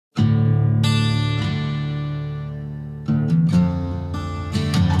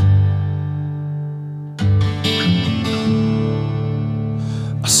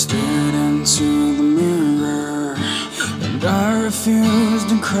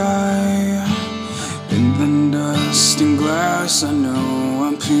confused and cry. In the dust and glass, I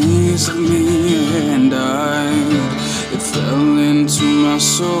know a piece of me and died. It fell into my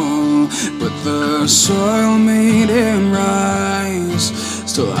soul, but the soil made him rise.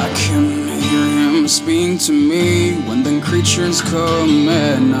 Still I can hear him speak to me when the creatures come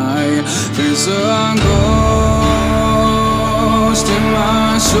at night. There's a ghost in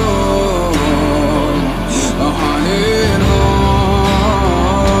my soul, a haunted home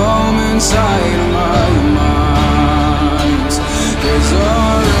inside of my mind. There's a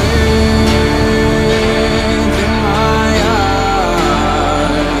wraith in my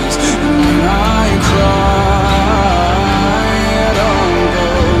eyes, and when I cry, it all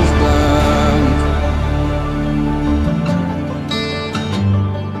goes back.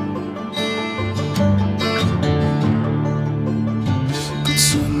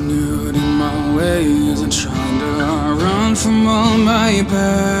 Continued in my ways and trying to run from all my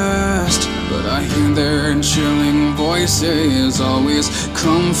past, but I hear their chilling voices always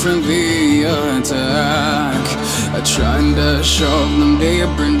come for the attack. I tried to shove them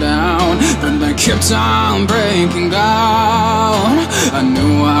deeper down, but they kept on breaking down. I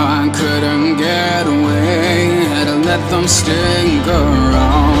knew I couldn't get away, had to let them stick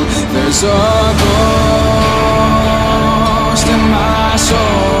around. There's a ghost in my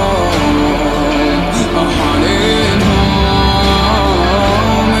soul, a haunted home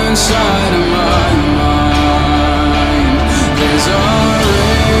inside of my mind. There's a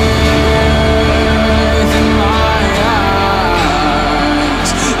wraith in my eyes,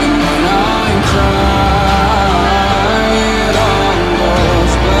 and when I cry, it all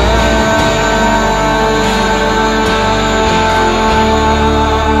goes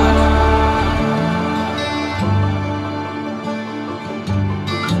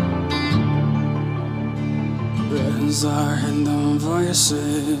as I heard the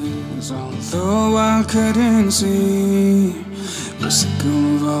voices, although I couldn't see. Sick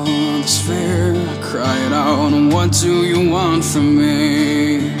of all this fear, I cried out, what do you want from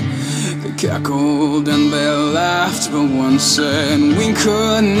me? They cackled and they laughed, but one said we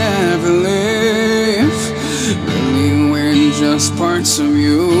could never live. Really, we're just parts of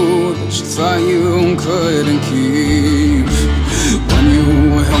you that you thought you couldn't keep. When you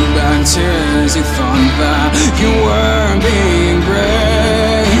held back tears, you thought that you were being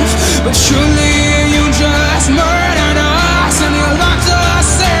brave, but truly